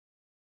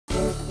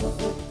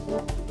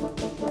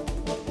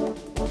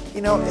You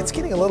know, it's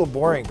getting a little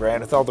boring,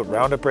 Brian, with all the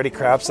Roundup Ready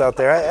crops out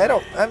there.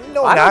 I'm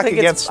no I don't knock think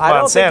against I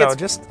don't think Monsanto,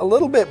 just a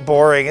little bit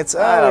boring. It's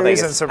there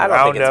isn't some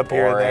Roundup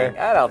here and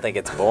there. I don't think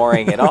it's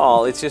boring at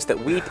all. It's just that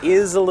wheat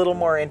is a little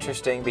more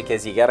interesting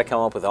because you got to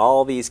come up with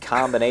all these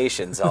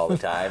combinations all the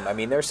time. I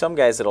mean, there's some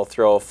guys that'll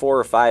throw 4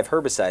 or 5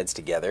 herbicides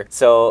together.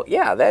 So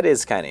yeah, that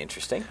is kind of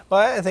interesting.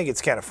 Well, I think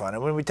it's kind of fun.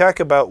 And when we talk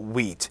about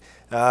wheat,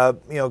 you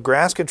know,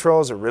 grass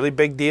control is a really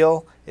big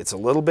deal. It's a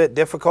little bit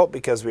difficult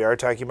because we are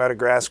talking about a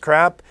grass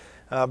crop.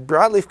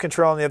 Broadleaf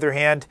control, on the other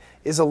hand,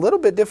 is a little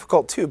bit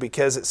difficult too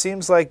because it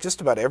seems like just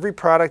about every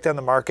product on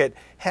the market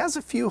has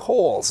a few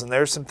holes and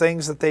there's some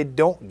things that they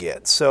don't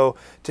get. So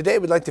today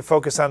we'd like to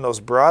focus on those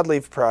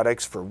broadleaf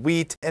products for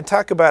wheat and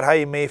talk about how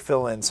you may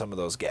fill in some of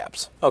those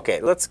gaps.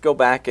 Okay, let's go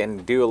back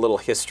and do a little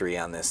history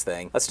on this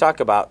thing. Let's talk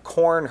about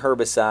corn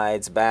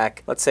herbicides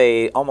back, let's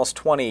say, almost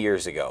 20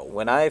 years ago.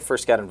 When I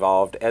first got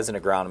involved as an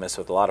agronomist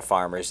with a lot of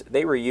farmers,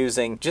 they were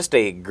using just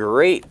a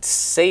great,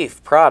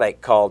 safe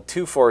product called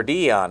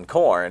 2,4-D on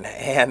corn,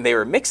 and they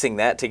were mixing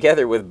that together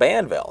with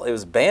Banville. It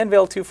was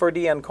Banville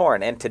 2,4-D on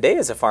corn, and today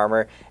as a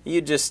farmer, you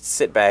just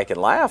sit back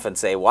and laugh and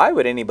say, why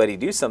would anybody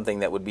do something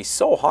that would be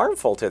so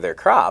harmful to their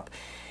crop?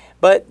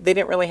 But they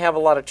didn't really have a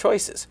lot of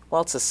choices.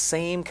 Well, it's the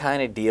same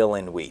kind of deal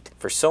in wheat.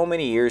 For so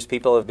many years,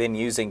 people have been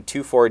using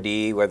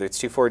 2,4-D, whether it's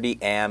 2,4-D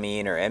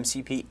amine or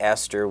MCP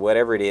ester,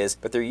 whatever it is,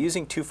 but they're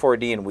using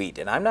 2,4-D in wheat.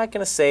 And I'm not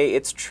going to say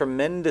it's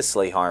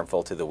tremendously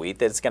harmful to the wheat,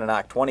 that it's going to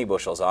knock 20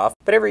 bushels off,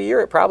 but every year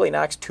it probably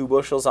knocks 2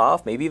 bushels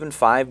off, maybe even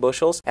 5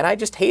 bushels. And I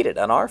just hate it.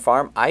 On our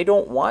farm, I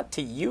don't want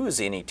to use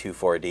any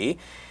 2,4-D.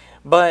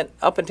 But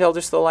up until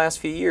just the last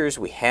few years,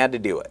 we had to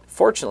do it.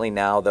 Fortunately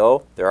now,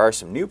 though, there are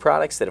some new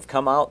products that have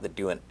come out that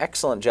do an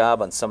excellent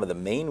job on some of the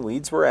main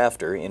weeds we're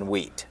after in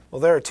wheat.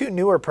 Well, there are 2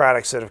 newer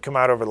products that have come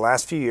out over the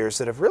last few years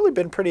that have really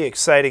been pretty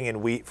exciting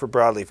in wheat for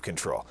broadleaf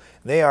control.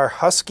 They are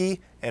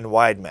Husky and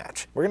Wide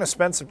Match. We're going to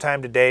spend some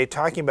time today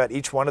talking about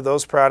each one of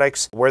those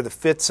products, where the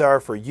fits are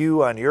for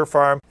you on your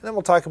farm, and then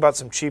we'll talk about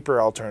some cheaper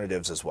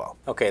alternatives as well.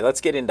 Okay,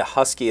 let's get into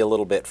Husky a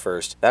little bit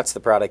first. That's the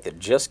product that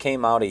just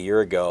came out a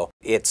year ago.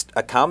 It's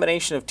a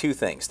combination of 2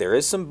 things. There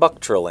is some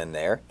Buctril in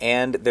there,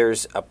 and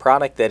there's a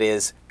product that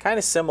is kind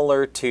of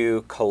similar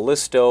to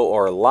Callisto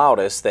or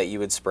Loudus that you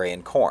would spray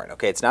in corn.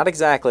 Okay, it's not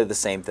exactly the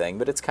same thing,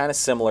 but it's kind of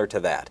similar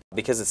to that.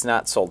 Because it's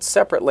not sold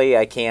separately,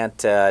 I can't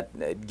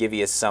give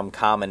you some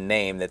common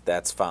name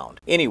that's found.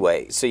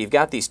 Anyway, so you've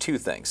got these 2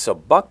 things. So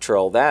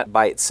Buctril, that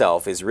by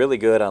itself is really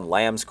good on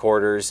lamb's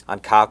quarters, on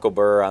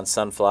cocklebur, on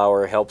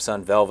sunflower, helps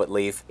on velvet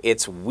leaf.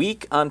 It's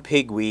weak on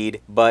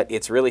pigweed, but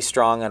it's really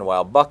strong on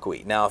wild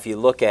buckwheat. Now, if you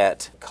look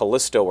at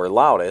Callisto or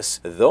Loudus,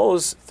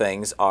 those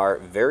things are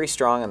very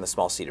strong on the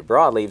small-seeded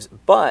broadleaf,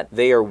 but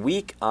they are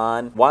weak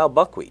on wild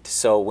buckwheat.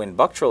 So when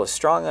Buctril is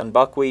strong on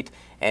buckwheat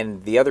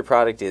and the other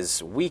product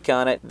is weak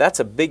on it, that's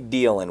a big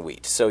deal in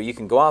wheat. So you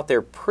can go out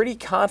there pretty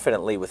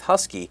confidently with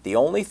Husky. The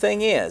only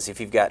thing is,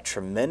 if you've got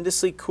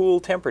tremendously cool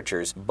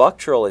temperatures,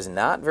 Buctril is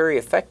not very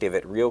effective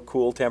at real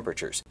cool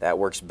temperatures. That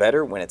works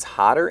better when it's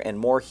hotter and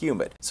more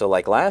humid. So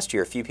like last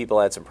year, a few people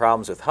had some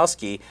problems with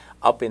Husky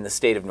up in the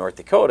state of North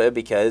Dakota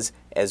because,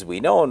 as we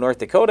know, North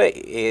Dakota,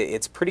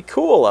 it's pretty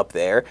cool up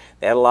there.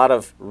 They had a lot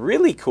of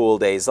really cool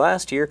days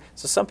last year,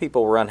 so some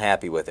people were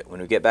unhappy with it.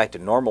 When we get back to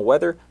normal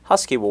weather,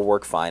 Husky will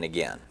work fine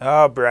again.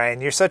 Oh, Brian,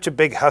 you're such a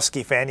big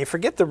Husky fan. You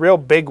forget the real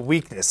big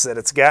weakness that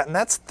it's got, and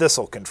that's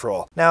thistle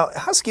control. Now,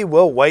 Husky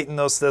will whiten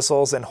those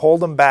thistles and hold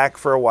them back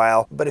for a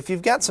while, but if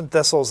you've got some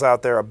thistles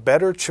out there, a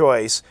better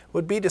choice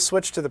would be to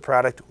switch to the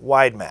product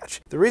Wide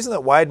Match. The reason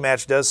that Wide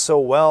Match does so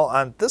well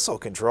on thistle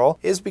control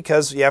is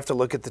because you have to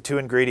look at the 2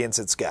 ingredients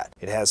it's got.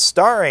 It has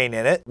starane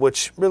in it,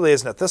 which really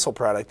isn't a thistle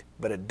product,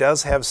 but it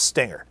does have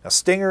stinger. Now,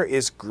 stinger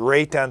is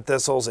great on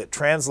thistles. It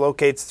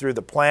translocates through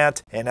the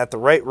plant, and at the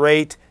right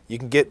rate, you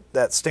can get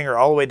that stinger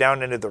all the way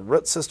down into the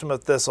root system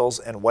of thistles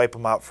and wipe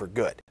them out for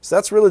good. So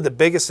that's really the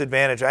biggest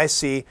advantage I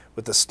see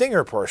with the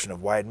stinger portion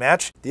of Wide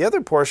Match. The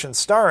other portion,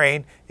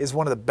 starane, is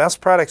one of the best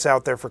products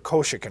out there for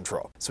kochia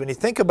control. So when you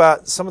think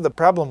about some of the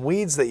problem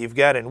weeds that you've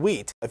got in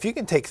wheat, if you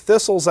can take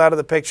thistles out of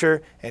the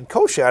picture and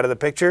kochia out of the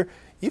picture,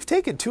 you've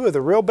taken 2 of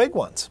the real big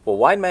ones. Well,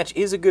 Wide Match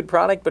is a good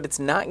product, but it's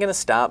not going to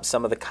stop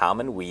some of the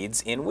common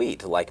weeds in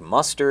wheat, like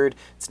mustard.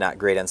 It's not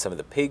great on some of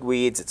the pig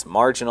weeds. It's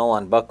marginal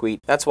on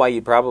buckwheat. That's why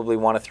you'd probably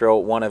want to throw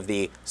one of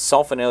the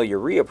sulfonyl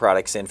urea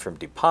products in from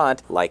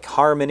DuPont, like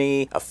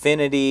Harmony,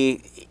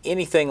 Affinity,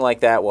 anything like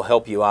that will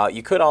help you out.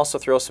 You could also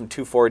throw some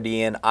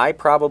 2,4-D in. I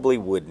probably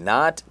would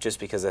not, just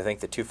because I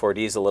think the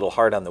 2,4-D is a little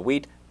hard on the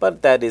wheat,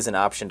 but that is an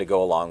option to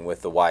go along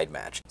with the Wide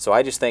Match. So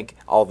I just think,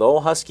 although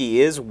Husky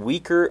is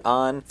weaker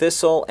on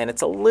thistle and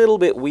it's a little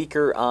bit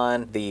weaker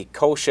on the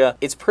kochia,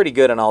 it's pretty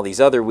good on all these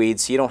other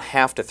weeds, so you don't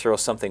have to throw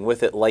something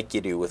with it like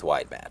you do with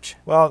Wide Match.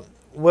 Well,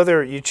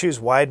 Whether you choose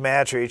Wide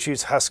Match or you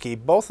choose Husky,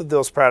 both of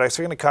those products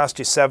are going to cost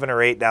you $7 or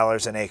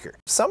 $8 an acre.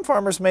 Some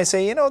farmers may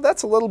say, you know,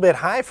 that's a little bit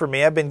high for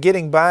me. I've been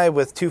getting by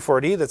with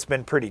 2,4-D that's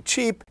been pretty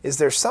cheap. Is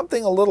there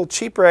something a little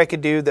cheaper I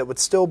could do that would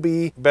still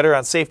be better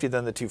on safety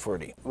than the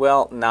 2,4-D?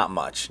 Well, not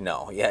much,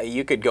 no. Yeah,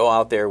 you could go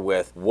out there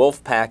with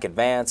Wolfpack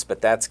Advance,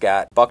 but that's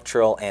got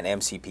Buctril and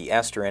MCP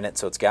ester in it,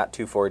 so it's got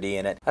 2,4-D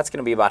in it. That's going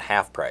to be about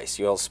half price.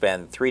 You'll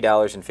spend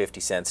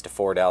 $3.50 to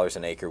 $4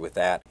 an acre with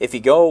that. If you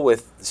go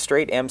with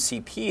straight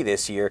MCP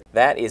this year,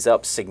 that is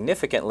up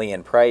significantly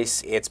in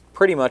price. It's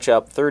pretty much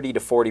up 30 to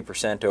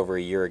 40% over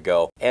a year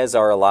ago, as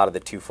are a lot of the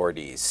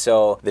 2,4-Ds.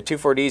 So the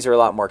 2,4-Ds are a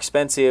lot more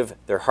expensive.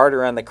 They're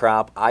harder on the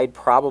crop. I'd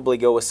probably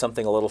go with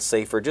something a little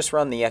safer. Just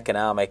run the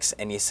economics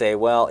and you say,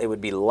 well, it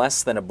would be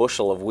less than a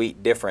bushel of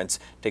wheat difference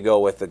to go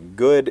with a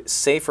good,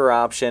 safer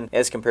option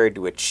as compared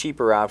to a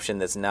cheaper option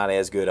that's not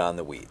as good on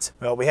the weeds.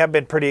 Well, we have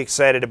been pretty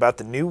excited about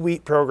the new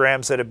wheat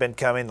programs that have been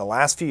coming the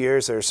last few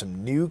years. There are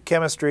some new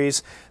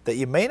chemistries that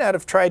you may not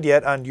have tried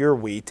yet on your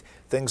wheat.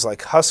 Things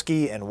like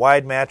Husky and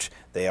Wide Match,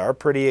 they are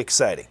pretty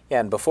exciting.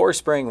 Yeah, and before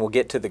spring, we'll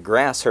get to the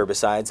grass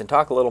herbicides and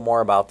talk a little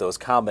more about those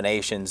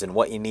combinations and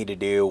what you need to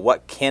do,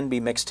 what can be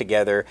mixed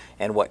together,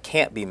 and what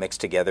can't be mixed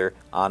together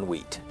on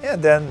wheat.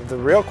 And then the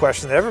real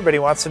question that everybody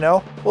wants to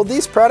know, will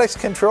these products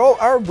control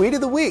our weed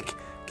of the week?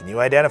 Can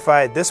you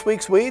identify this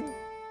week's weed?